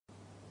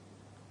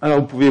Alors,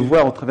 vous pouvez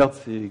voir au travers de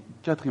ces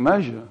 4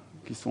 images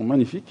qui sont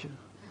magnifiques,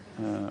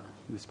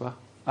 n'est-ce pas?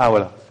 Ah,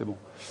 voilà, c'est bon.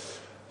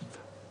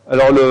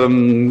 Alors,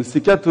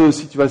 ces 4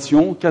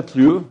 situations, 4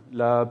 lieux,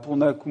 la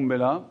Purna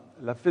Kumbela,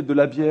 la fête de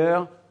la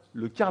bière,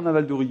 le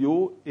carnaval de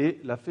Rio et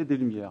la fête des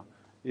Lumières.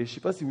 Et je ne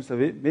sais pas si vous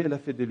savez, mais la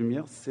fête des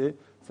Lumières, c'est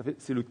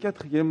le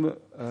 4e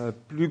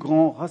plus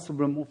grand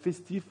rassemblement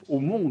festif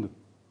au monde.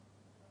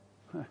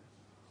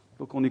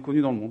 Donc, on est connu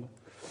dans le monde.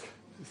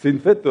 C'est une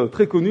fête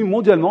très connue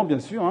mondialement, bien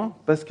sûr,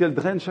 parce qu'elle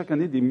draine chaque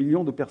année des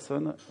millions de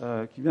personnes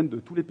qui viennent de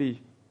tous les pays.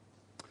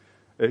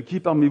 Qui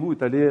parmi vous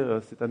est allé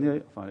cette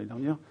année, enfin l'année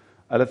dernière,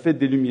 à la fête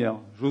des Lumières?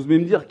 J'ose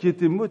même dire qui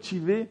était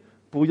motivé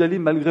pour y aller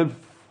malgré le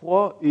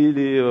froid et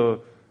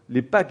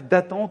les packs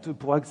d'attente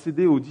pour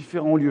accéder aux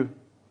différents lieux.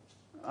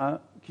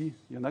 Qui?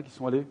 Il y en a qui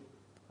sont allés?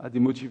 Des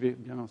motivés,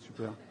 bien,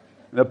 super.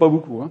 Il n'y en a pas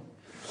beaucoup,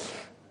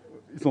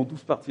 Ils sont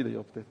tous partis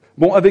d'ailleurs, peut-être.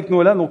 Bon, avec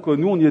Noëlla, donc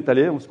nous on y est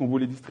allés, parce qu'on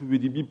voulait distribuer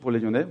des Bibles pour les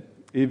Lyonnais.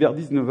 Et vers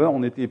 19h,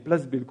 on était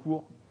place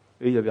Bellecour,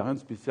 et il n'y avait rien de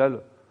spécial.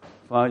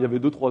 Enfin, il y avait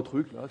 2-3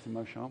 trucs, là, ces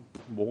machins.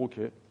 Bon, ok.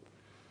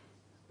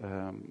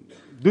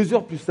 2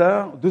 heures plus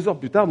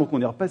tard, donc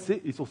on est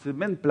repassé, et sur ces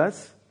mêmes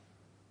places,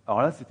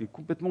 alors là, c'était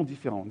complètement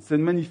différent. Une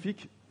scène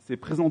magnifique s'est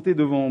présentée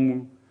devant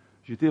nous.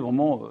 J'étais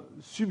vraiment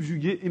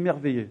subjugué,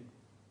 émerveillé.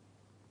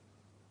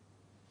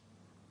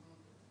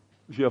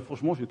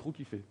 Franchement, j'ai trop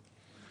kiffé.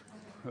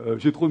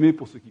 J'ai trop aimé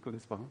pour ceux qui ne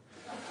connaissent pas.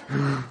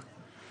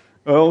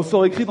 On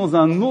s'en écrit dans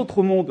un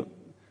autre monde.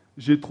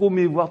 J'ai trop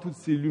aimé voir toutes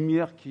ces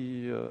lumières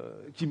qui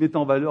mettaient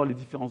en valeur les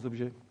différents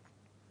objets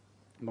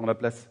dans la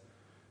place.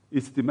 Et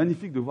c'était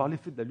magnifique de voir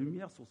l'effet de la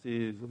lumière sur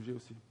ces objets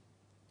aussi.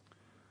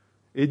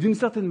 Et d'une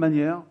certaine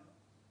manière,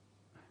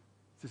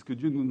 c'est ce que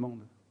Dieu nous demande.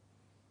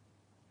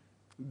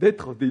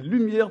 D'être des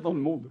lumières dans le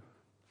monde.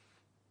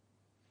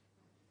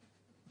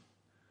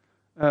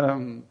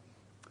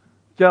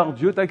 Car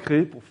Dieu t'a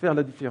créé pour faire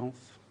la différence.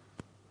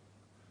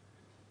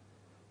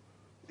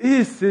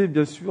 Et c'est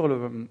bien sûr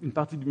une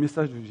partie du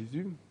message de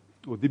Jésus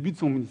au début de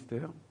son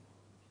ministère,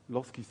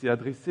 lorsqu'il s'est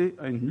adressé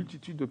à une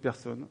multitude de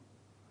personnes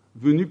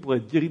venues pour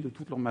être guéries de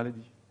toutes leurs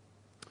maladies.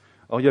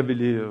 Alors il y avait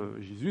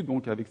Jésus,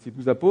 donc avec ses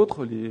 12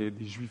 apôtres,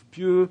 des juifs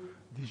pieux,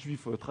 des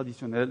juifs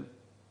traditionnels,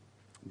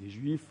 des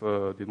juifs,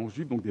 des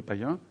non-juifs, donc des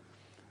païens,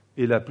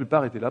 et la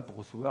plupart étaient là pour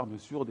recevoir bien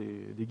sûr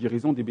des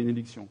guérisons, des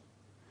bénédictions.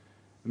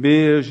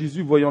 Mais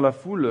Jésus, voyant la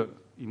foule,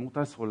 il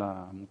monta sur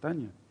la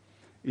montagne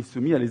et se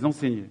mit à les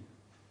enseigner.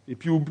 Et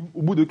puis au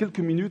bout de quelques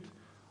minutes,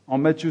 en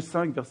Matthieu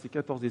 5, versets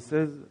 14 et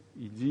 16,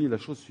 il dit la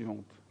chose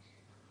suivante.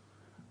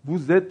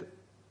 Vous êtes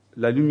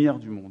la lumière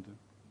du monde.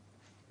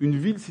 Une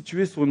ville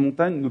située sur une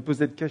montagne ne peut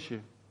être cachée.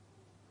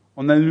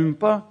 On n'allume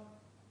pas,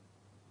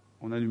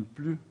 on n'allume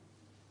plus,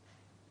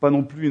 pas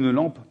non plus une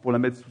lampe pour la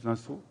mettre sous un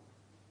seau,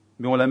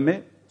 mais on la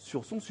met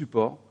sur son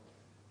support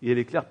et elle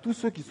éclaire tous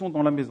ceux qui sont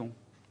dans la maison.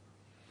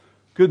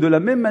 Que de la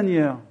même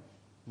manière,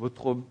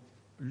 votre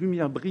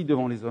lumière brille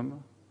devant les hommes,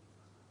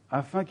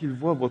 afin qu'ils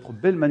voient votre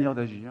belle manière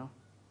d'agir,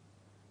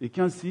 et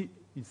qu'ainsi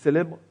ils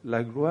célèbrent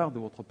la gloire de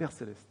votre Père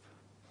céleste.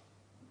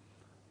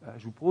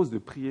 Je vous propose de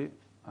prier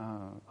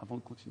avant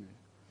de continuer.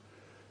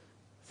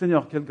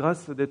 Seigneur, quelle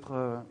grâce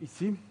d'être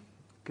ici,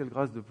 quelle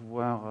grâce de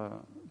pouvoir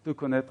te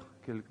connaître,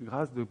 quelle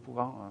grâce de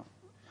pouvoir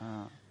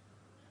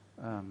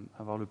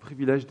avoir le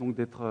privilège donc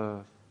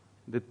d'être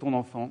ton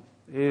enfant.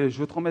 Et je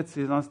veux te remettre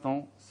ces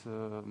instants,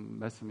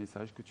 ce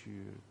message, que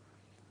tu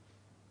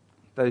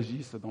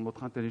agisses dans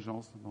notre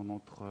intelligence,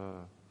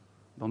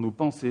 dans nos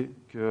pensées,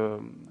 que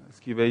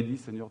ce qui va être dit,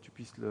 Seigneur, tu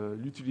puisses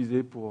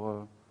l'utiliser pour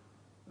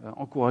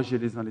encourager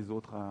les uns les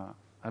autres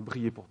à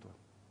briller pour toi.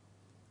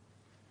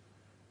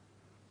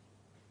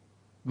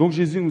 Donc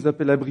Jésus nous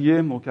appelle à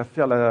briller, donc à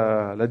faire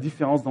la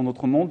différence dans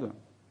notre monde,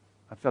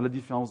 à faire la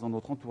différence dans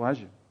notre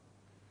entourage.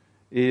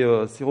 Et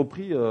c'est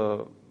repris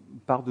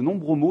par de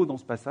nombreux mots dans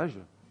ce passage.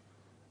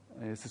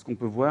 Et c'est ce qu'on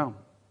peut voir.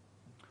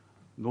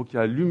 Donc il y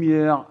a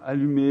lumière,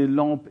 allumée,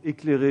 lampe,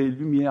 éclairée,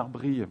 lumière,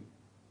 brille.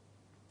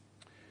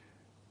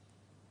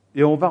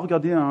 Et on va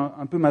regarder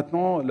un peu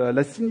maintenant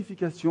la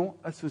signification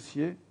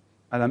associée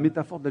à la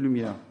métaphore de la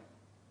lumière.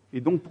 Et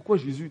donc pourquoi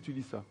Jésus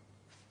utilise ça?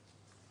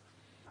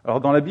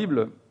 Alors dans la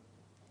Bible,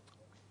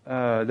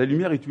 la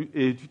lumière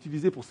est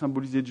utilisée pour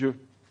symboliser Dieu.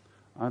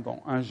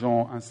 Dans 1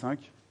 Jean 1,5,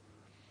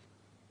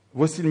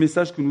 voici le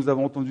message que nous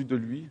avons entendu de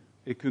lui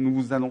et que nous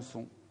vous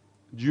annonçons.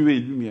 Dieu est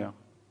lumière,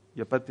 il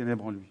n'y a pas de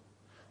ténèbres en lui.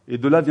 Et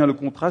de là vient le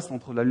contraste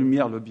entre la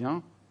lumière, le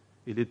bien,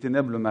 et les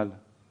ténèbres, le mal.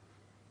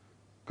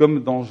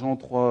 Comme dans Jean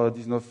 3,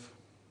 19.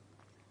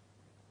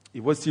 Et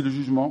voici le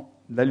jugement.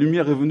 La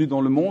lumière est venue dans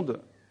le monde,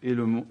 et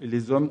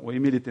les hommes ont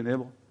aimé les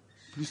ténèbres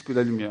plus que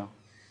la lumière,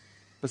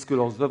 parce que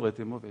leurs œuvres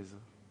étaient mauvaises.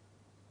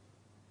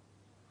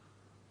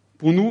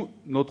 Pour nous,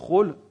 notre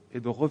rôle est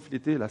de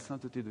refléter la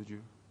sainteté de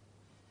Dieu.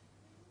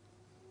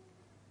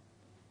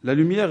 La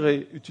lumière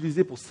est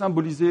utilisée pour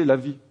symboliser la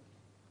vie.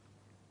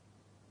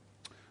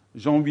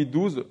 Jean 8,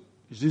 12,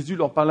 Jésus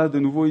leur parla de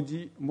nouveau et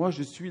dit « Moi,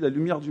 je suis la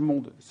lumière du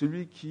monde.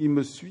 Celui qui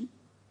me suit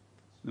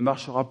ne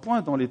marchera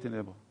point dans les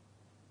ténèbres,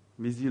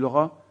 mais il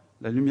aura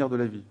la lumière de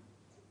la vie.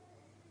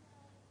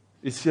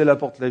 Et si elle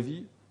apporte la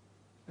vie,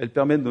 Elle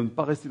permet de ne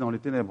pas rester dans les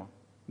ténèbres.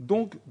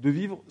 Donc, de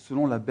vivre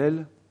selon la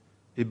belle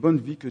et bonne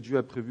vie que Dieu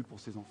a prévue pour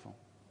ses enfants.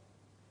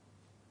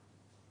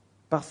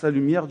 Par sa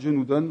lumière, Dieu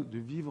nous donne de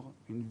vivre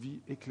une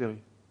vie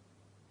éclairée,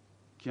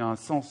 qui a un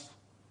sens,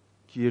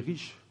 qui est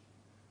riche,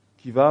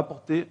 qui va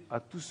apporter à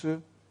tous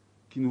ceux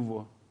qui nous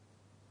voient.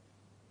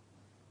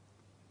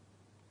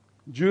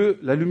 Dieu,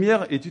 la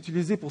lumière est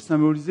utilisée pour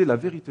symboliser la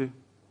vérité.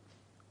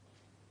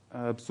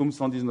 Psaume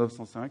 119,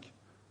 105.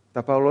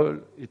 Ta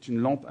parole est une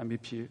lampe à mes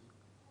pieds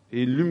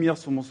et une lumière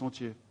sur mon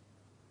sentier.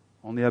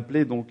 On est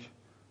appelé donc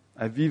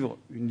à vivre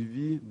une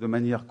vie de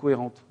manière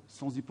cohérente,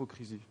 sans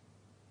hypocrisie.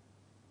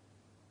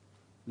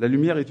 La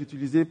lumière est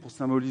utilisée pour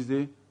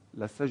symboliser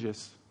la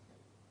sagesse,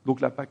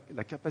 donc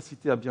la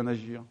capacité à bien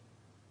agir,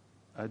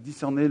 à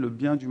discerner le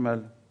bien du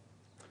mal,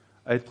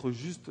 à être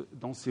juste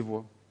dans ses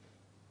voies.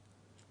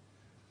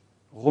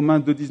 Romains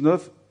 2,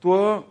 19,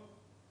 toi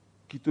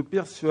qui te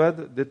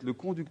persuades d'être le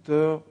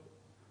conducteur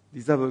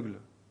des aveugles,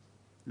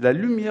 la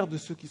lumière de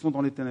ceux qui sont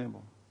dans les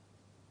ténèbres.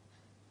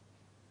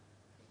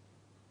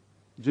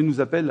 Dieu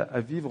nous appelle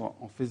à vivre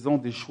en faisant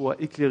des choix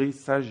éclairés,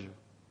 sages,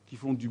 qui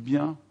font du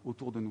bien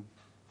autour de nous.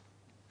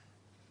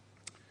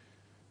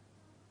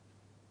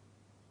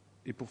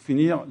 Et pour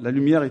finir, la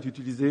lumière est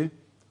utilisée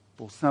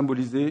pour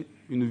symboliser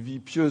une vie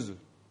pieuse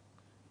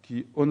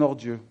qui honore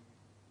Dieu.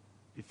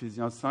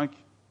 Éphésiens 5,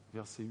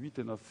 versets 8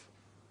 et 9.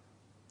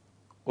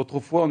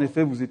 Autrefois, en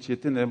effet, vous étiez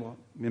ténèbres,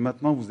 mais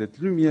maintenant vous êtes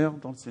lumière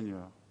dans le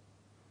Seigneur.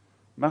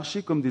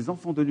 Marchez comme des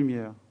enfants de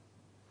lumière,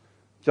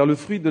 car le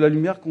fruit de la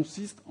lumière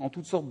consiste en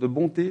toutes sortes de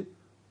bonté,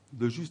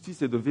 de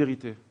justice et de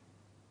vérité.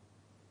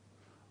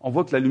 On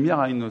voit que la lumière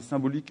a une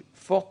symbolique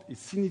forte et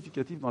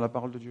significative dans la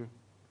parole de Dieu.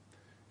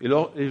 Et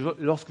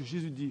lorsque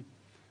Jésus dit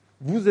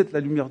 « Vous êtes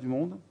la lumière du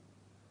monde »,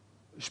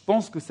 je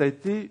pense que ça a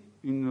été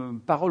une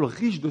parole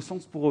riche de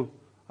sens pour eux,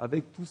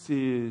 avec tous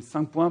ces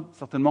 5 points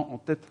certainement en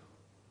tête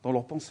dans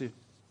leur pensée.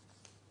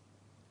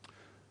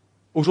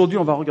 Aujourd'hui,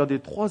 on va regarder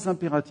 3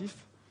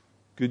 impératifs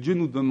que Dieu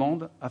nous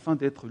demande afin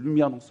d'être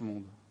lumière dans ce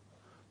monde.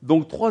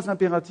 Donc 3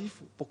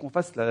 impératifs pour qu'on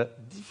fasse la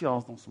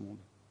différence dans ce monde.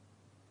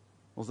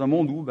 Dans un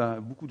monde où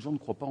beaucoup de gens ne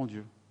croient pas en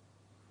Dieu.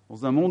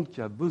 Dans un monde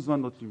qui a besoin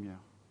de notre lumière.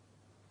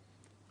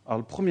 Alors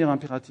le premier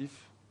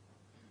impératif,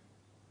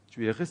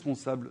 tu es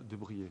responsable de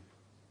briller.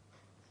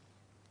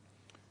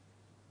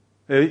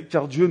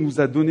 Car Dieu nous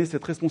a donné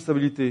cette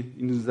responsabilité.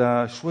 Il nous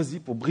a choisis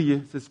pour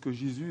briller. C'est ce que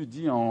Jésus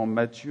dit en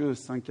Matthieu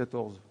 5,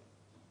 14.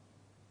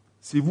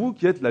 C'est vous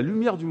qui êtes la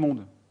lumière du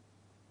monde.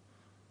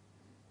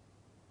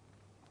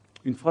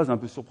 Une phrase un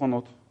peu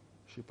surprenante,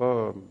 je ne sais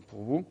pas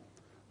pour vous,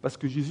 parce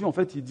que Jésus, en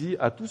fait, il dit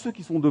à tous ceux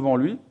qui sont devant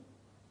lui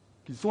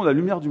qu'ils sont la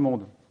lumière du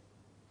monde.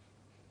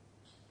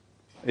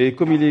 Et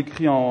comme il est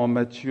écrit en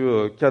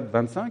Matthieu 4,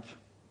 25,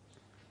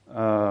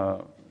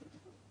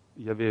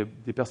 il y avait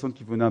des personnes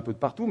qui venaient un peu de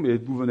partout, mais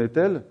d'où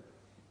venaient-elles ?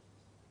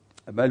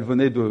 Elles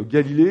venaient de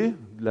Galilée,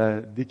 de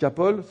la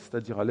Décapole,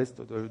 c'est-à-dire à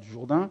l'est du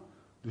Jourdain,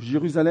 de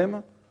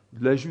Jérusalem,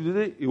 de la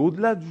Judée et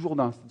au-delà du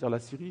Jourdain, c'est-à-dire la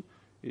Syrie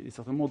et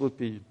certainement d'autres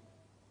pays.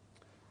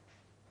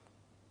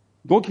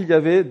 Donc il y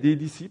avait des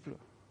disciples,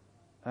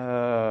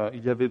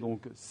 il y avait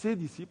donc ces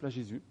disciples à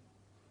Jésus,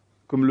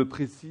 comme le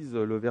précise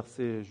le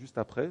verset juste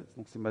après,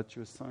 donc c'est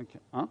Matthieu 5,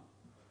 1.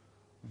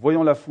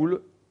 Voyant la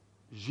foule,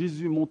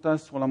 Jésus monta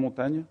sur la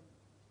montagne,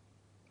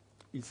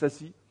 il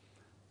s'assit,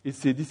 et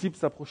ses disciples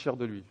s'approchèrent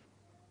de lui.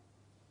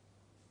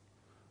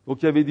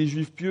 Donc il y avait des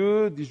juifs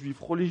pieux, des juifs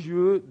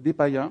religieux, des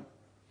païens,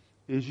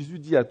 et Jésus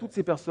dit à toutes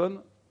ces personnes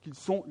qu'ils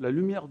sont la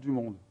lumière du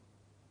monde.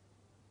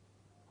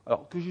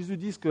 Alors que Jésus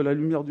dise que la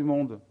lumière du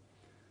monde,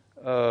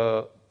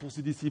 pour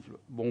ses disciples,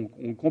 bon,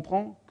 on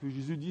comprend que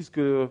Jésus dise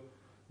que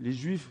les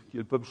Juifs, qui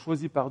est le peuple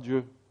choisi par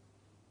Dieu,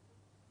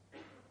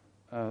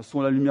 sont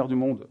la lumière du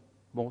monde.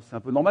 Bon, c'est un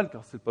peu normal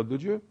car c'est le peuple de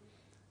Dieu.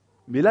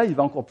 Mais là, il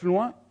va encore plus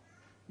loin.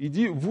 Il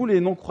dit, vous les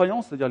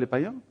non-croyants, c'est-à-dire les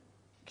païens,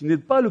 qui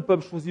n'êtes pas le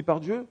peuple choisi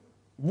par Dieu,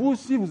 vous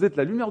aussi, vous êtes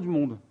la lumière du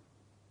monde.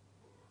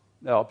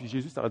 Alors, puis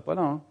Jésus ne s'arrête pas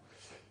là. Hein.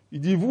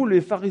 Il dit, vous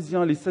les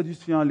pharisiens, les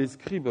sadducéens, les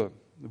scribes,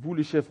 vous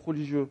les chefs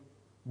religieux,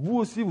 vous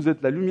aussi, vous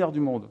êtes la lumière du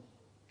monde.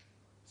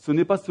 Ce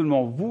n'est pas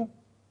seulement vous,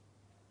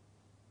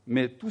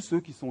 mais tous ceux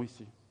qui sont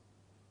ici.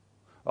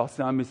 Alors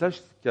c'est un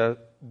message qui a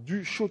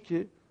dû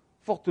choquer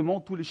fortement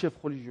tous les chefs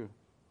religieux,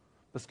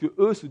 parce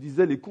qu'eux se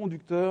disaient les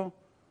conducteurs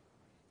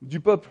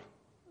du peuple,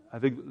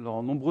 avec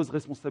leurs nombreuses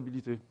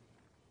responsabilités.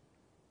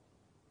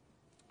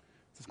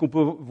 C'est ce qu'on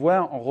peut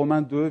voir en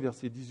Romains 2,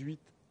 versets 18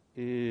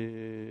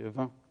 et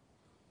 20,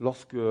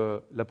 lorsque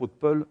l'apôtre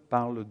Paul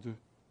parle d'eux.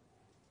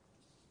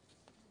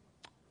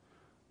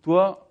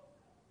 Toi,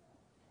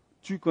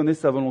 tu connais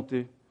sa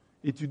volonté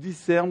et tu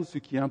discernes ce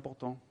qui est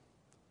important,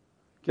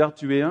 car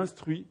tu es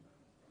instruit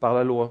par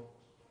la loi.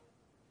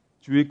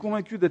 Tu es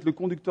convaincu d'être le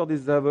conducteur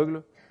des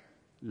aveugles,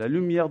 la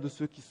lumière de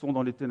ceux qui sont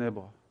dans les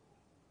ténèbres,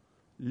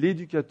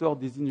 l'éducateur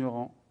des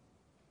ignorants,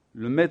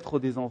 le maître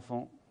des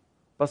enfants,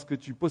 parce que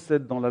tu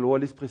possèdes dans la loi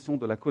l'expression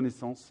de la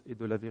connaissance et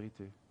de la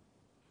vérité.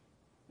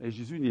 Et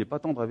Jésus n'y est pas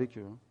tendre avec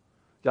eux,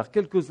 car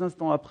quelques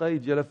instants après, il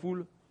dit à la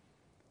foule,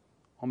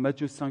 en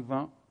Matthieu 5,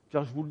 20,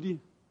 car je vous le dis,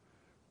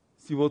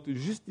 si votre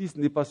justice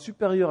n'est pas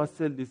supérieure à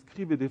celle des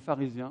scribes et des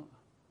pharisiens,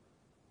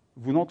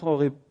 vous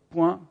n'entrerez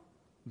point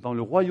dans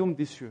le royaume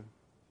des cieux. »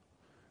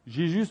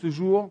 Jésus, ce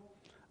jour,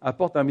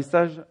 apporte un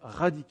message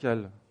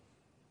radical.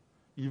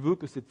 Il veut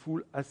que cette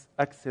foule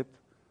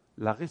accepte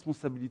la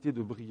responsabilité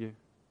de briller,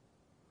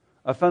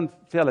 afin de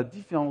faire la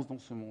différence dans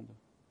ce monde.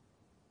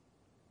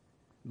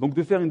 Donc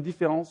de faire une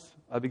différence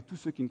avec tous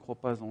ceux qui ne croient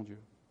pas en Dieu.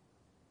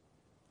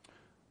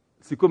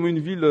 C'est comme une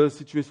ville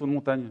située sur une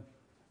montagne.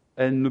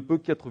 Elle ne peut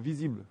qu'être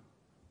visible.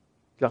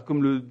 Car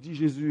comme le dit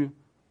Jésus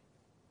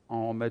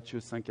en Matthieu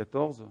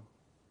 5,14,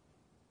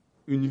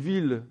 une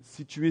ville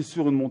située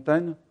sur une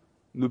montagne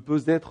ne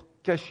peut être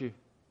cachée.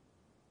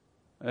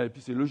 Et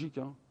puis c'est logique,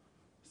 hein.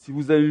 Si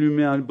vous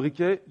allumez un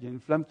briquet, il y a une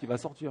flamme qui va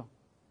sortir.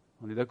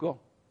 On est d'accord,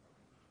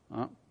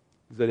 hein?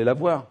 Vous allez la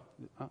voir,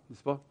 hein,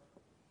 n'est-ce pas?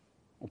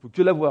 On ne peut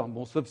que la voir.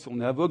 Bon, sauf si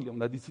on est aveugle et on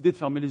a décidé de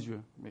fermer les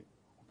yeux. Mais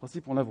en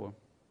principe, on la voit.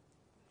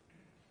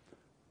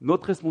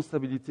 Notre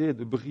responsabilité est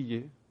de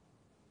briller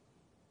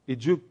et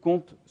Dieu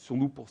compte sur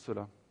nous pour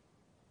cela.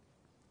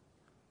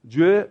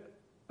 Dieu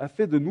a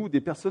fait de nous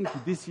des personnes qui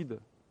décident,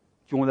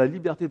 qui ont la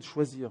liberté de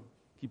choisir,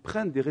 qui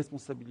prennent des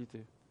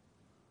responsabilités.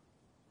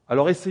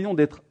 Alors essayons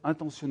d'être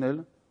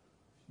intentionnels,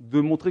 de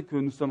montrer que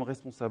nous sommes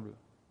responsables.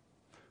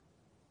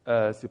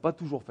 Ce n'est pas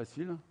toujours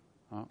facile,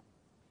 hein,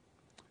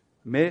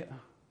 mais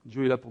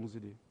Dieu est là pour nous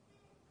aider.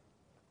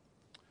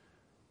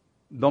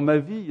 Dans ma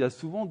vie, il y a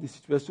souvent des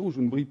situations où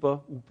je ne brille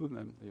pas, ou peu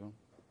même d'ailleurs,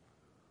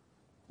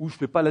 où je ne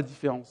fais pas la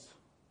différence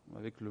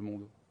avec le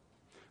monde.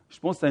 Je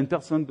pense à une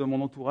personne de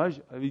mon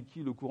entourage avec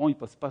qui le courant ne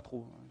passe pas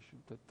trop. Je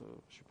ne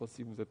sais pas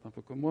si vous êtes un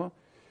peu comme moi.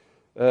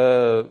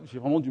 J'ai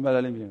vraiment du mal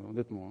à l'aimer,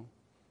 honnêtement, hein.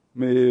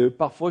 Mais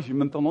parfois, j'ai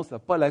même tendance à ne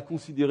pas la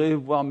considérer,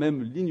 voire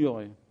même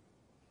l'ignorer.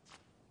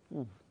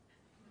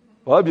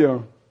 Pas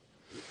bien.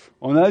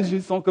 En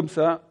agissant comme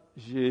ça,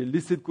 j'ai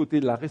laissé de côté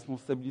la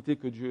responsabilité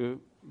que Dieu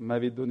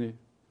m'avait donnée,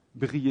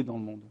 briller dans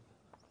le monde.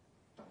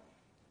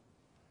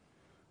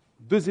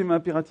 Deuxième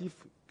impératif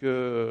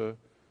que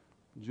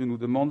Dieu nous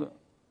demande,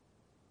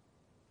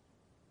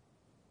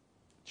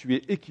 tu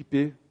es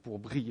équipé pour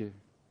briller.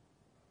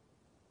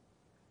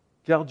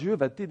 Car Dieu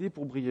va t'aider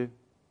pour briller.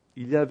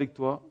 Il est avec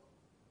toi.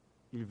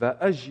 Il va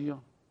agir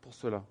pour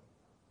cela.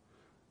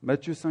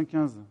 Matthieu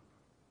 5,15.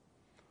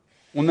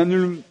 On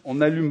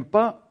n'allume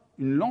pas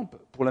une lampe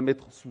pour la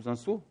mettre sous un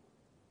seau,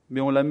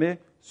 mais on la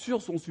met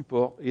sur son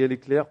support et elle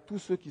éclaire tous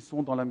ceux qui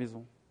sont dans la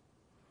maison.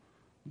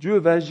 Dieu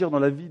va agir dans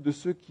la vie de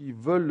ceux qui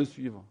veulent le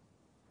suivre,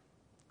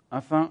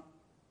 afin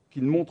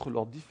qu'ils montrent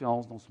leur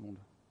différence dans ce monde.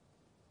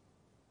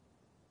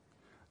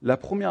 La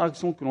première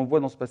action que l'on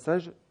voit dans ce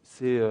passage,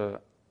 c'est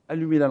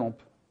allumer la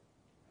lampe.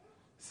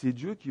 C'est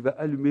Dieu qui va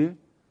allumer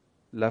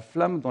la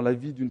flamme dans la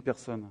vie d'une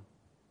personne.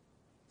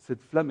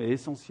 Cette flamme est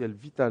essentielle,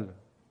 vitale.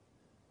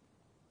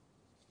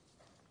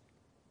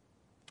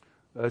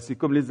 C'est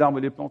comme les arbres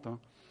et les plantes, hein.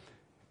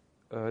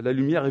 La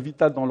lumière est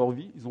vitale dans leur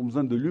vie. Ils ont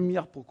besoin de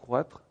lumière pour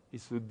croître et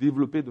se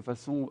développer de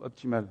façon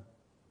optimale.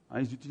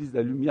 Hein, ils utilisent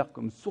la lumière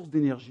comme source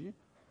d'énergie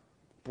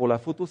pour la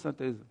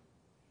photosynthèse.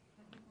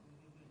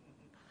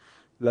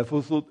 La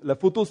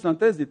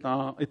photosynthèse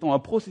étant un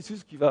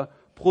processus qui va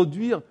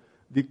produire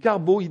des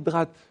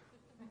carbohydrates,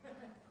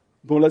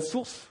 dont la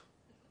source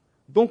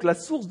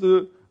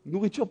de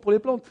nourriture pour les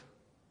plantes.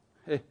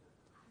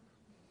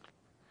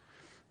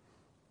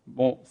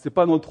 Bon, ce n'est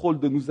pas notre rôle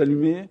de nous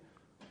allumer,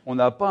 on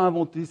n'a pas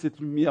inventé cette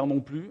lumière non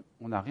plus,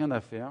 on n'a rien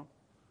à faire,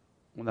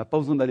 on n'a pas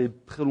besoin d'aller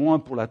très loin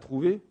pour la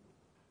trouver,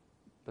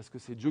 parce que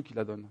c'est Dieu qui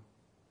la donne.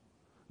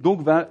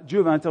 Donc Dieu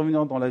va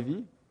intervenir dans la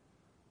vie,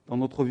 dans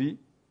notre vie,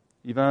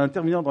 il va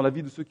intervenir dans la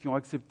vie de ceux qui ont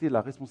accepté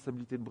la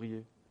responsabilité de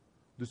briller,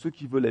 de ceux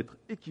qui veulent être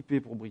équipés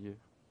pour briller,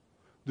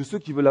 de ceux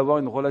qui veulent avoir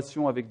une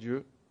relation avec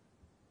Dieu,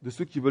 de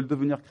ceux qui veulent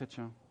devenir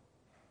chrétiens.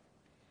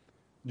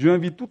 Dieu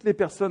invite toutes les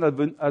personnes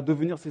à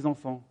devenir ses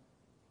enfants.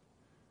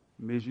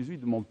 Mais Jésus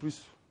demande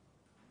plus.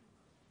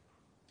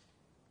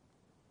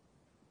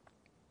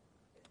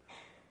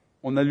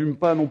 On n'allume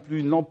pas non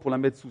plus une lampe pour la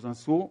mettre sous un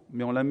seau,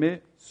 mais on la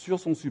met sur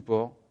son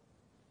support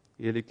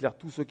et elle éclaire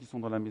tous ceux qui sont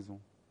dans la maison.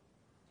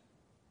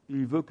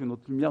 Il veut que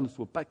notre lumière ne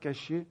soit pas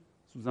cachée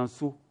sous un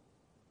seau,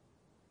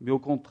 mais au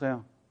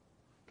contraire,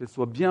 qu'elle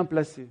soit bien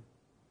placée,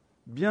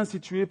 bien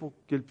située pour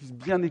qu'elle puisse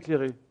bien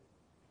éclairer.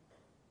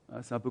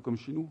 C'est un peu comme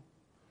chez nous.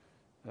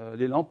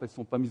 Les lampes, elles ne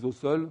sont pas mises au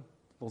sol,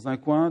 dans un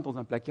coin, dans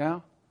un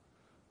placard,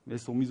 mais elles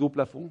sont mises au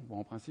plafond, bon,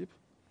 en principe,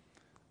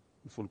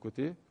 ou sur le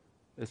côté.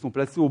 Elles sont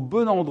placées au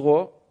bon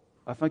endroit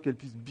afin qu'elles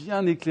puissent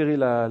bien éclairer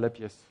la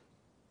pièce.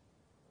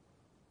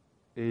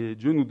 Et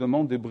Dieu nous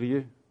demande de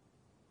briller.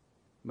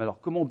 Mais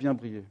alors, comment bien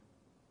briller?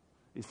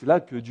 Et c'est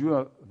là que Dieu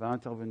va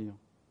intervenir.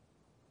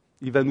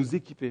 Il va nous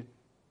équiper.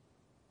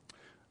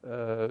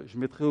 Je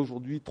mettrai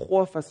aujourd'hui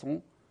 3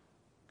 façons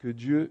que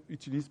Dieu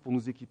utilise pour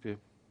nous équiper.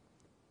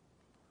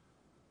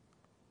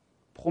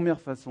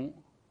 Première façon,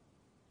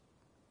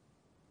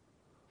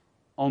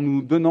 en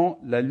nous donnant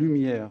la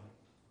lumière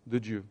de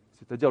Dieu,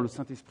 c'est-à-dire le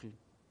Saint-Esprit.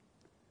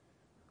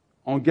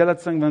 En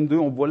Galates 5,22,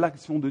 on voit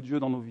l'action de Dieu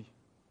dans nos vies.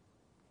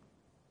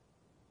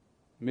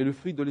 Mais le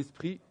fruit de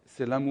l'Esprit,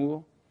 c'est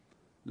l'amour,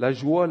 la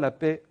joie, la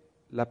paix,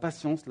 la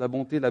patience, la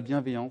bonté, la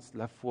bienveillance,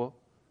 la foi,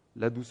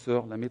 la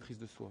douceur, la maîtrise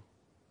de soi.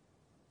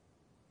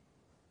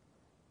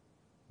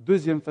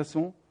 Deuxième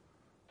façon,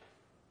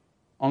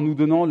 en nous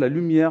donnant la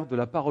lumière de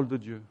la parole de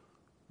Dieu,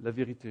 la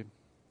vérité.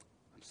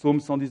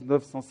 Psaume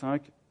 119,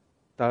 105,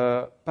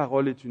 ta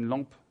parole est une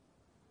lampe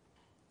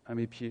à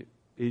mes pieds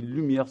et une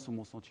lumière sur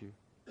mon sentier.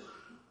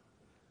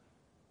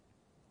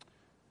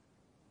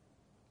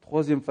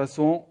 Troisième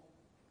façon,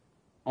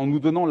 en nous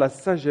donnant la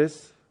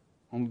sagesse,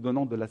 en nous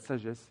donnant de la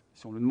sagesse,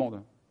 si on le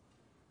demande.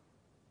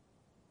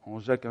 En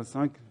Jacques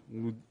 1,5,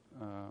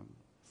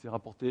 c'est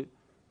rapporté,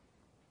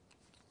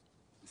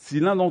 si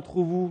l'un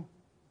d'entre vous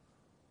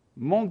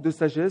manque de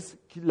sagesse,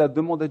 qu'il la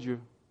demande à Dieu,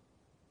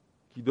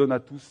 qui donne à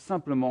tous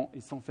simplement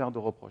et sans faire de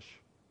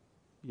reproches,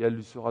 et elle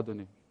lui sera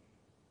donnée.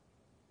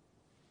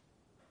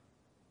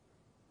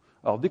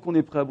 Alors, dès qu'on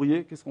est prêt à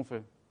briller, qu'est-ce qu'on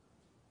fait?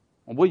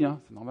 On brille, hein,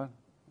 c'est normal.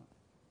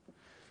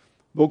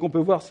 Donc, on peut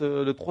voir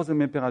le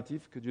troisième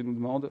impératif que Dieu nous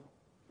demande.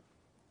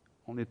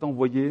 On est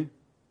envoyé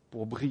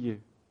pour briller.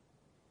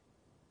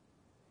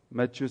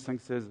 Matthieu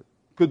 5,16.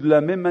 Que de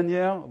la même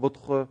manière,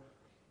 votre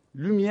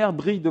lumière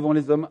brille devant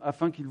les hommes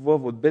afin qu'ils voient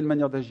votre belle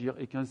manière d'agir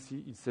et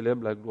qu'ainsi ils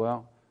célèbrent la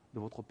gloire de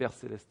votre Père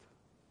céleste.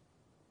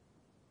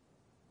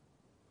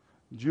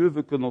 Dieu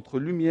veut que notre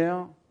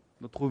lumière,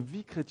 notre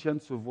vie chrétienne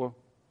se voie,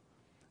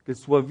 qu'elle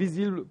soit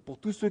visible pour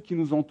tous ceux qui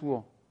nous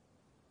entourent,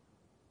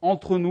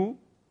 entre nous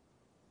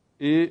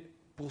et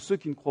pour ceux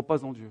qui ne croient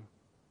pas en Dieu.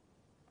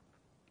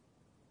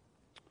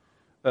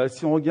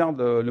 Si on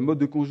regarde le mode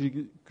de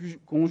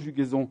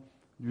conjugaison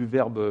du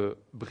verbe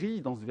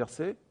brille dans ce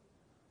verset,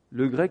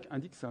 le grec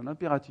indique que c'est un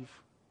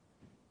impératif.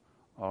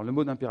 Alors le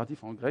mot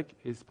impératif en grec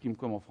exprime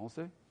comme en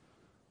français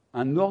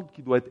un ordre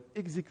qui doit être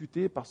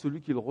exécuté par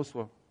celui qui le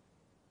reçoit.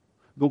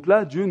 Donc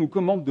là, Dieu nous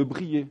commande de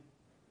briller.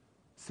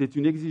 C'est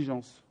une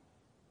exigence.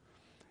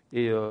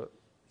 Et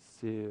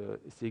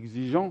c'est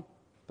exigeant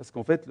parce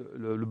qu'en fait,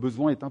 le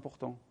besoin est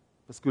important.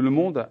 Parce que le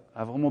monde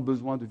a vraiment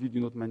besoin de vivre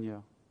d'une autre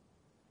manière.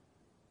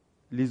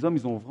 Les hommes,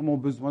 ils ont vraiment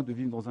besoin de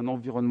vivre dans un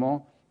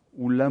environnement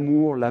où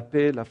l'amour, la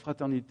paix, la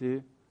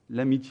fraternité,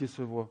 l'amitié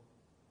se voient.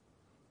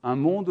 Un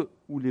monde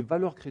où les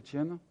valeurs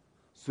chrétiennes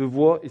se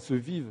voient et se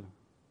vivent.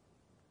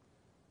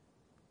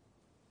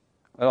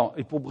 Alors,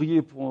 et pour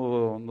briller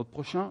pour notre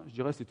prochain, je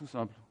dirais c'est tout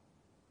simple.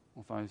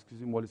 Enfin,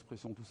 excusez-moi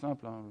l'expression tout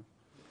simple. Hein.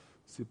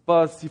 C'est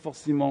pas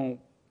forcément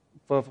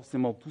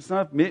tout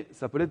simple, mais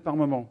ça peut l'être par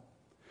moment.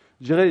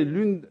 Je dirais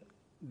l'une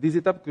des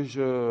étapes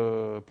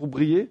pour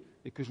briller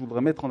et que je voudrais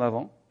mettre en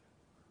avant,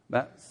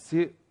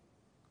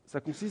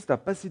 ça consiste à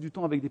passer du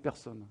temps avec des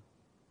personnes,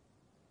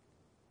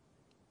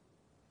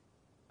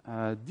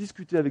 à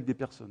discuter avec des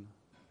personnes,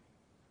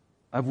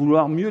 à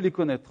vouloir mieux les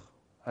connaître,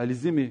 à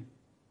les aimer.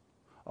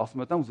 Alors ce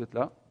matin, vous êtes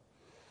là,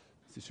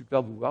 c'est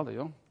super de vous voir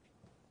d'ailleurs,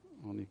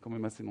 on est quand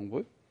même assez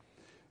nombreux,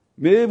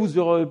 mais vous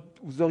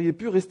auriez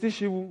pu rester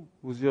chez vous,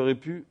 vous auriez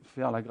pu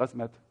faire la grasse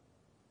mat.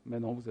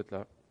 Maintenant, vous êtes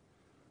là.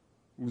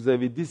 Vous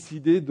avez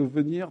décidé de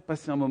venir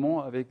passer un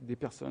moment avec des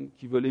personnes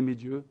qui veulent aimer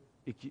Dieu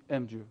et qui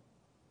aiment Dieu.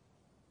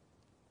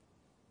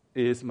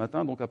 Et ce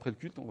matin, donc après le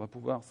culte, on va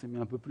pouvoir s'aimer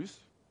un peu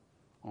plus,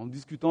 en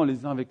discutant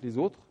les uns avec les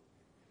autres,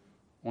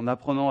 en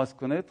apprenant à se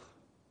connaître,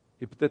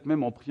 et peut-être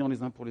même en priant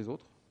les uns pour les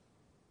autres.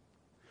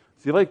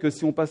 C'est vrai que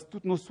si on passe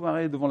toutes nos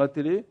soirées devant la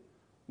télé,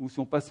 ou si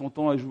on passe son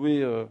temps à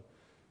jouer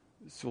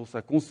sur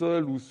sa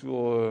console ou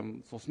sur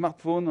son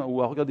smartphone,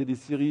 ou à regarder des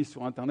séries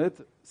sur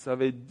Internet, ça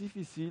va être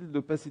difficile de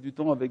passer du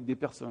temps avec des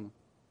personnes.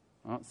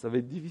 Hein, ça va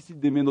être difficile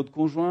d'aimer notre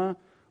conjoint,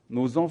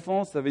 nos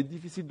enfants, ça va être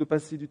difficile de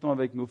passer du temps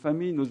avec nos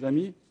familles, nos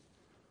amis.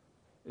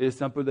 Et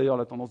c'est un peu d'ailleurs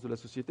la tendance de la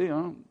société,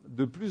 hein,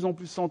 de plus en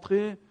plus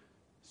centrée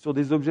sur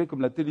des objets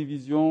comme la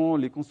télévision,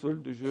 les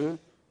consoles de jeux,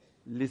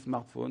 les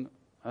smartphones.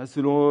 Hein,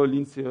 selon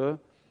l'INSEE,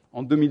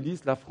 en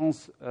 2010, en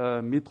France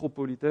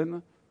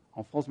métropolitaine,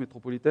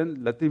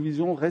 la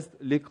télévision reste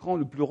l'écran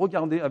le plus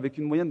regardé avec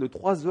une moyenne de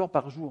 3 heures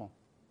par jour,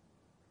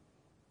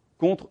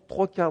 contre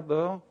 3 quarts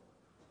d'heure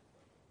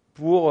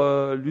pour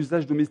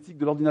l'usage domestique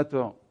de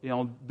l'ordinateur. Et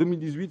en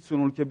 2018,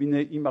 selon le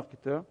cabinet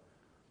e-marketer,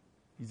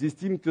 ils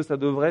estiment que ça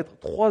devrait être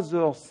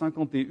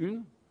 3h51, je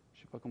ne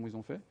sais pas comment ils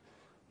ont fait,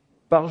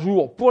 par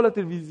jour pour la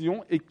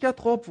télévision et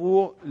 4 heures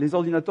pour les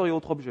ordinateurs et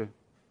autres objets.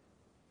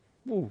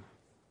 Ouh,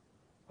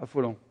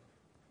 affolant.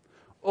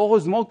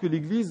 Heureusement que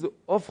l'Église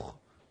offre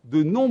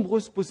de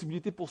nombreuses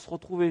possibilités pour se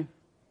retrouver.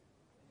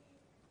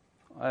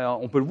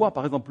 Alors, on peut le voir,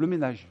 par exemple, le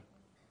ménage.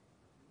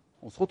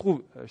 On se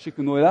retrouve. Je sais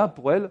que Noëlla,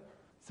 pour elle,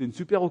 c'est une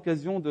super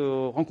occasion de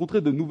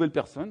rencontrer de nouvelles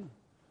personnes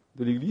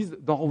de l'Église,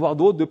 d'en revoir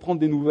d'autres, de prendre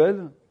des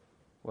nouvelles.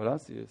 Voilà,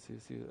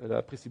 elle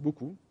apprécie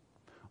beaucoup.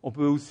 On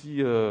peut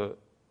aussi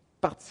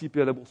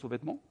participer à la bourse aux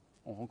vêtements.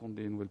 On rencontre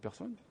des nouvelles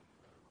personnes.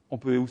 On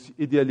peut aussi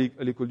aider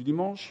à l'école du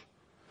dimanche.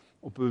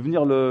 On peut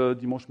venir le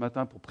dimanche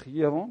matin pour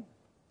prier avant.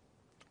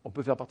 On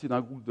peut faire partie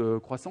d'un groupe de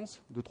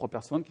croissance de 3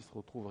 personnes qui se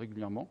retrouvent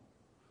régulièrement.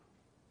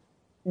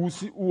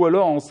 Ou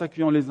alors en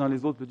s'accueillant les uns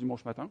les autres le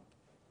dimanche matin.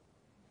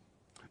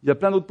 Il y a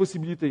plein d'autres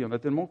possibilités. Il y en a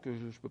tellement que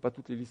je ne peux pas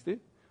toutes les lister.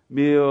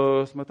 Mais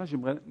ce matin,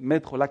 j'aimerais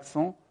mettre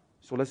l'accent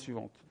sur la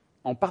suivante.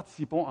 en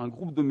participant à un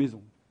groupe de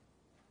maison.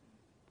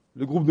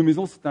 Le groupe de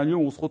maison, c'est un lieu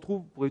où on se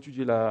retrouve pour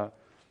étudier la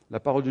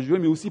parole de Dieu,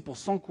 mais aussi pour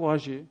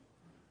s'encourager,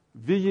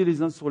 veiller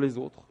les uns sur les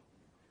autres,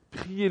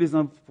 prier les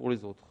uns pour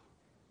les autres.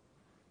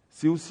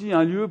 C'est aussi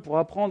un lieu pour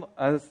apprendre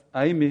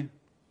à aimer,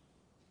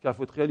 car il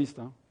faut être réaliste.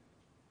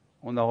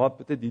 On aura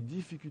peut-être des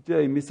difficultés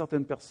à aimer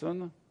certaines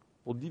personnes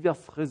pour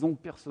diverses raisons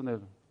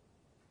personnelles.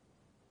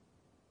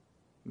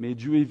 Mais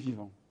Dieu est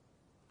vivant.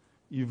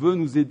 Il veut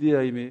nous aider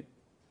à aimer.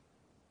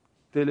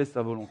 Telle est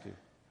sa volonté.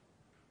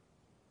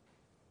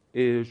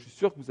 Et je suis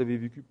sûr que vous avez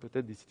vécu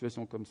peut-être des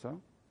situations comme ça.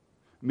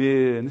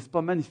 Mais n'est-ce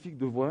pas magnifique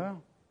de voir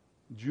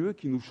Dieu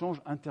qui nous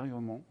change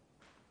intérieurement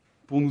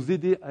pour nous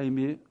aider à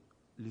aimer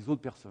les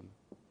autres personnes?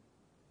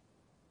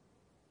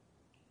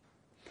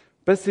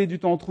 Passer du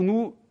temps entre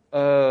nous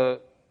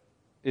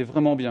est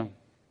vraiment bien.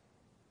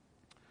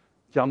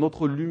 Car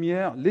notre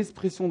lumière,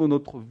 l'expression de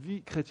notre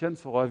vie chrétienne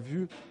sera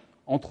vue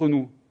entre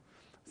nous.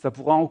 Ça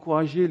pourra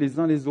encourager les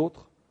uns les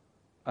autres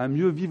à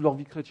mieux vivre leur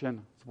vie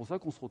chrétienne. C'est pour ça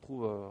qu'on se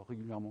retrouve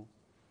régulièrement,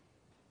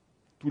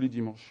 tous les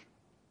dimanches.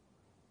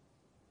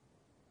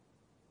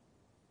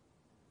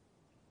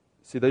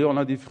 C'est d'ailleurs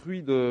l'un des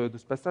fruits de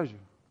ce passage.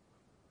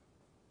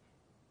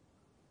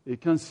 Et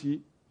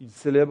qu'ainsi, il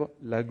célèbre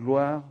la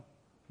gloire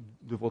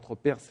de votre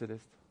Père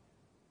céleste.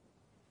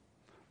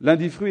 L'un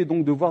des fruits est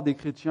donc de voir des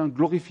chrétiens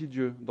glorifier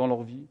Dieu dans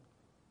leur vie,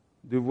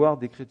 de voir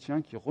des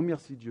chrétiens qui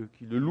remercient Dieu,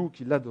 qui le louent,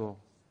 qui l'adorent.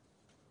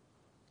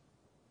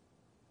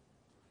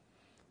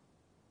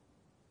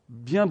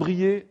 Bien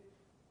briller,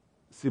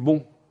 c'est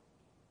bon,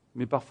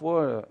 mais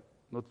parfois,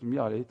 notre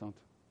lumière, elle est éteinte.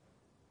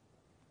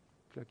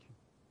 Clac.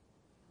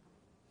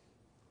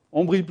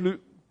 On ne brille plus.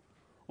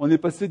 On est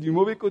passé du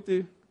mauvais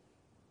côté.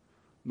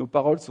 Nos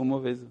paroles sont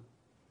mauvaises.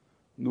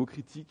 Nos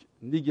critiques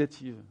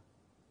négatives.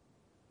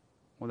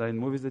 On a une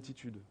mauvaise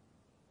attitude.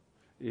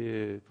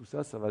 Et tout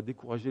ça, ça va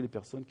décourager les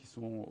personnes qui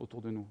sont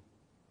autour de nous.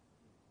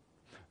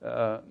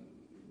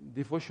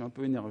 Des fois, je suis un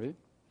peu énervé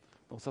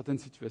dans certaines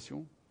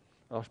situations.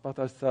 Alors, je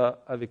partage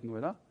ça avec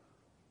Noëlla,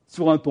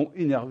 sur un ton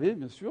énervé,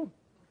 bien sûr.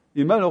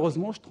 Et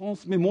malheureusement, je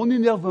transmets mon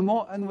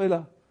énervement à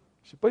Noëlla.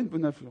 Je n'ai pas une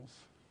bonne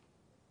influence.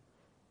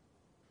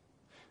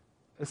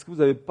 Est-ce que vous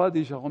n'avez pas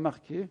déjà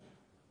remarqué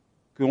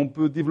qu'on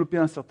peut développer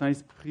un certain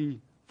esprit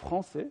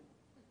français,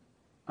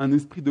 un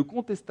esprit de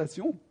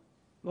contestation,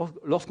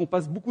 lorsqu'on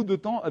passe beaucoup de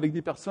temps avec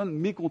des personnes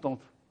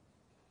mécontentes?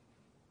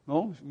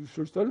 Non, je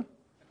suis le seul.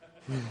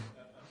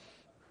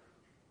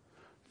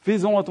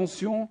 Faisons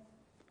attention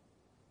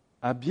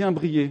à bien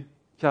briller,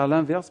 car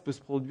l'inverse peut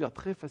se produire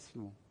très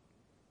facilement.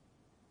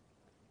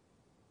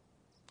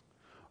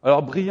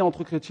 Alors, briller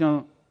entre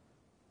chrétiens,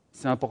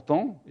 c'est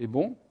important et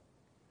bon,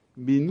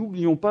 mais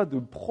n'oublions pas de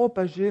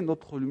propager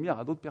notre lumière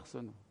à d'autres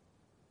personnes.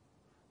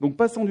 Donc,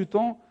 passons du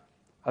temps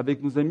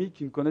avec nos amis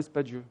qui ne connaissent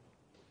pas Dieu.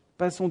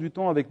 Passons du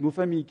temps avec nos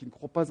familles qui ne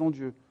croient pas en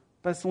Dieu.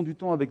 Passons du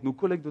temps avec nos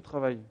collègues de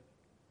travail.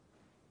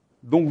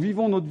 Donc,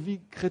 vivons notre vie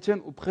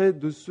chrétienne auprès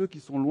de ceux qui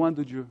sont loin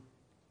de Dieu.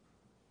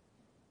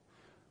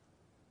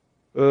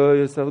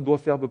 Ça doit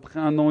faire à peu près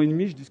 1 an et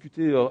demi. Je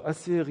discutais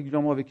assez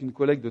régulièrement avec une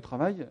collègue de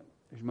travail.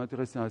 Je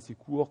m'intéressais à ses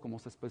cours, comment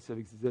ça se passait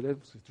avec ses élèves,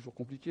 parce que c'est toujours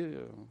compliqué.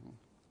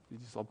 Les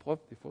histoires de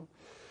profs, des fois.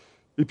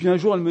 Et puis un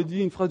jour, elle me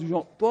dit une phrase du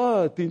genre «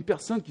 Toi, tu es une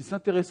personne qui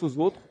s'intéresse aux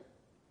autres.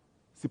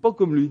 C'est pas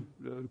comme lui. »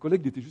 Le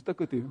collègue était juste à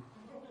côté.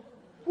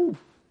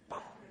 Ouf.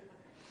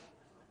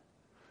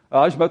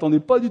 Alors, je ne m'attendais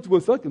pas du tout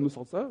à ça, qu'elle me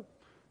sorte ça.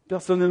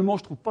 Personnellement,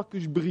 je ne trouve pas que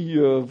je brille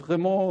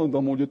vraiment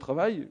dans mon lieu de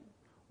travail,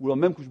 ou alors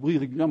même que je brille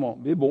régulièrement.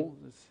 Mais bon,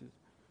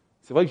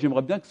 c'est vrai que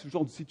j'aimerais bien que ce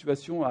genre de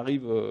situation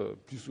arrive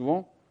plus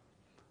souvent.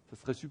 Ça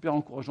serait super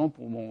encourageant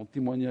pour mon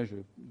témoignage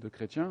de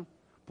chrétien,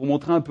 pour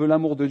montrer un peu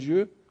l'amour de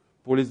Dieu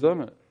pour les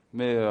hommes.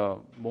 Mais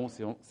bon,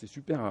 c'est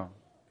super.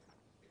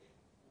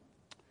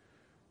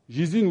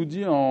 Jésus nous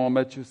dit en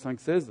Matthieu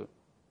 5,16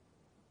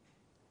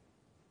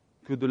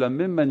 que de la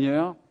même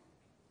manière,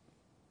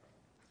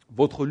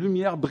 votre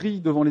lumière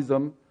brille devant les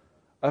hommes,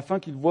 afin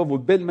qu'ils voient vos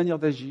belles manières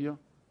d'agir,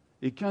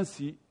 et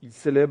qu'ainsi ils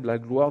célèbrent la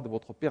gloire de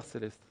votre Père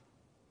céleste.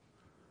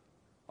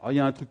 Alors, il y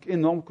a un truc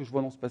énorme que je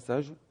vois dans ce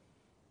passage.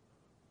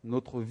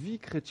 Notre vie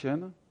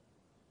chrétienne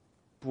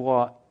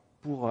pourra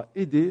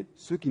aider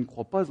ceux qui ne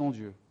croient pas en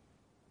Dieu.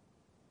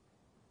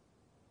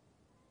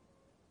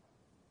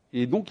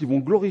 Et donc, ils vont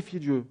glorifier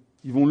Dieu,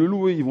 ils vont le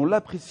louer, ils vont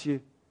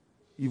l'apprécier,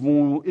 ils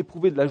vont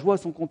éprouver de la joie à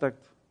son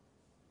contact.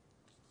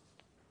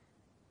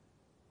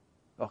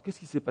 Alors, qu'est-ce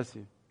qui s'est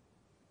passé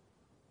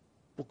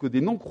pour que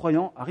des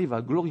non-croyants arrivent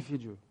à glorifier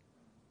Dieu?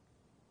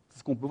 C'est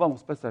ce qu'on peut voir dans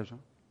ce passage.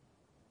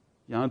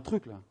 Il y a un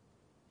truc là,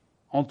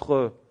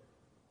 entre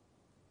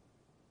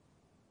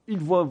ils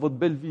voient votre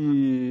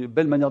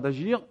belle manière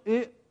d'agir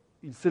et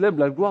ils célèbrent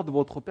la gloire de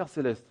votre Père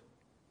céleste.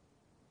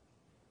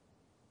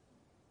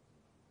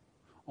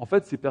 En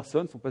fait, ces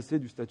personnes sont passées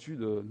du statut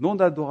de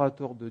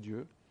non-adorateur de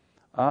Dieu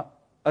à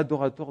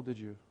adorateur de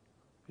Dieu.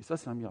 Et ça,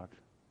 c'est un miracle.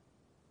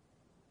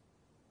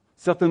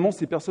 Certainement,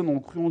 ces personnes ont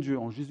cru en Dieu,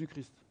 en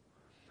Jésus-Christ.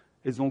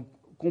 Elles ont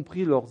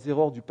compris leurs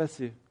erreurs du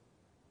passé.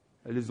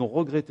 Elles les ont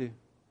regrettées.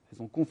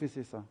 Elles ont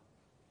confessé ça.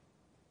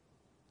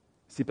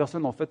 Ces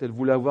personnes, en fait, elles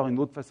voulaient avoir une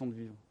autre façon de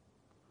vivre.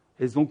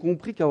 Elles ont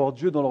compris qu'avoir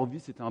Dieu dans leur vie,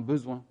 c'était un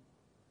besoin.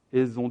 Et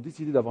elles ont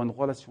décidé d'avoir une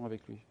relation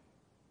avec lui.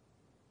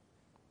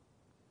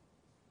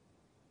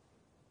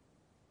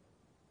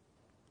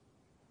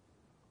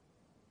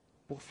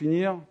 Pour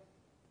finir,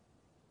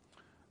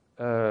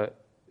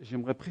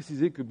 j'aimerais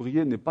préciser que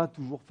briller n'est pas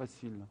toujours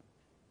facile.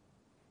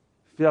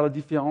 Faire la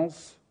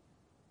différence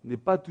n'est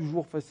pas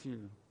toujours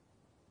facile.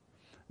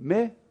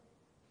 Mais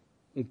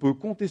on peut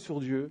compter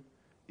sur Dieu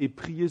et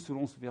prier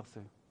selon ce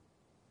verset.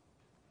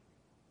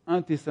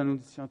 1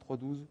 Thessaloniciens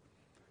 3,12,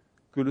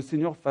 que le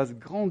Seigneur fasse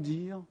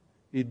grandir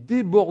et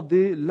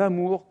déborder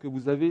l'amour que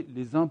vous avez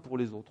les uns pour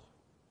les autres.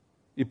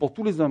 Et pour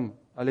tous les hommes,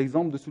 à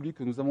l'exemple de celui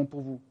que nous avons pour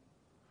vous.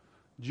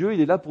 Dieu,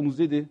 il est là pour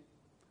nous aider.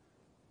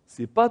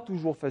 Ce n'est pas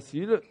toujours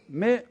facile,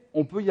 mais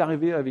on peut y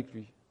arriver avec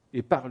lui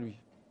et par lui.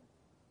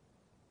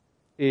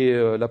 Et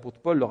l'apôtre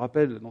Paul le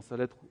rappelle dans sa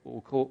lettre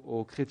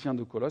aux chrétiens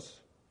de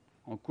Colosse,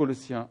 en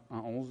Colossiens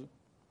 1,11.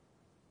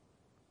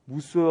 Vous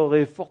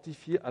serez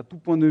fortifiés à tout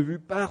point de vue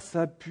par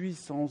sa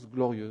puissance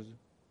glorieuse,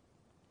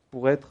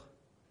 pour être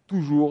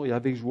toujours et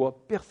avec joie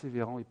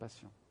persévérant et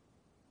patient.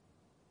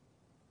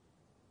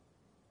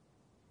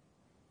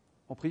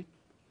 On prie.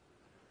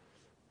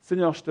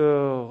 Seigneur, je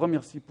te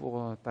remercie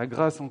pour ta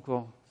grâce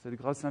encore, cette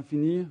grâce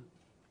infinie.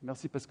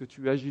 Merci parce que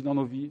tu agis dans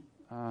nos vies.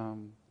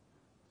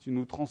 Tu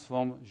nous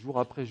transformes jour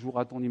après jour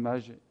à ton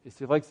image. Et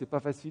c'est vrai que ce n'est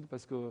pas facile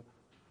parce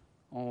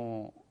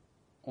qu'on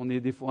est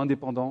des fois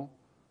indépendants.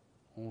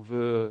 On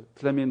veut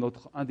clamer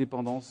notre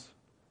indépendance.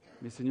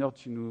 Mais Seigneur,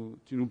 tu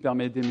nous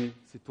permets d'aimer.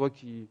 C'est toi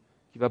qui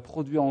va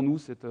produire en nous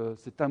cet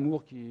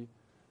amour qui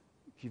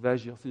va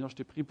agir. Seigneur, je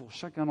te prie pour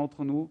chacun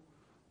d'entre nous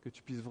que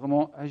tu puisses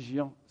vraiment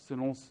agir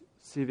selon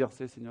ces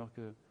versets, Seigneur,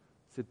 que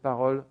cette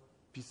parole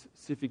puisse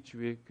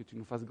s'effectuer, que tu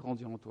nous fasses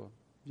grandir en toi.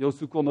 Viens au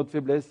secours de notre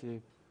faiblesse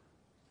et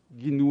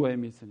guide-nous à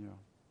aimer, Seigneur.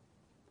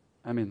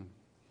 Amen.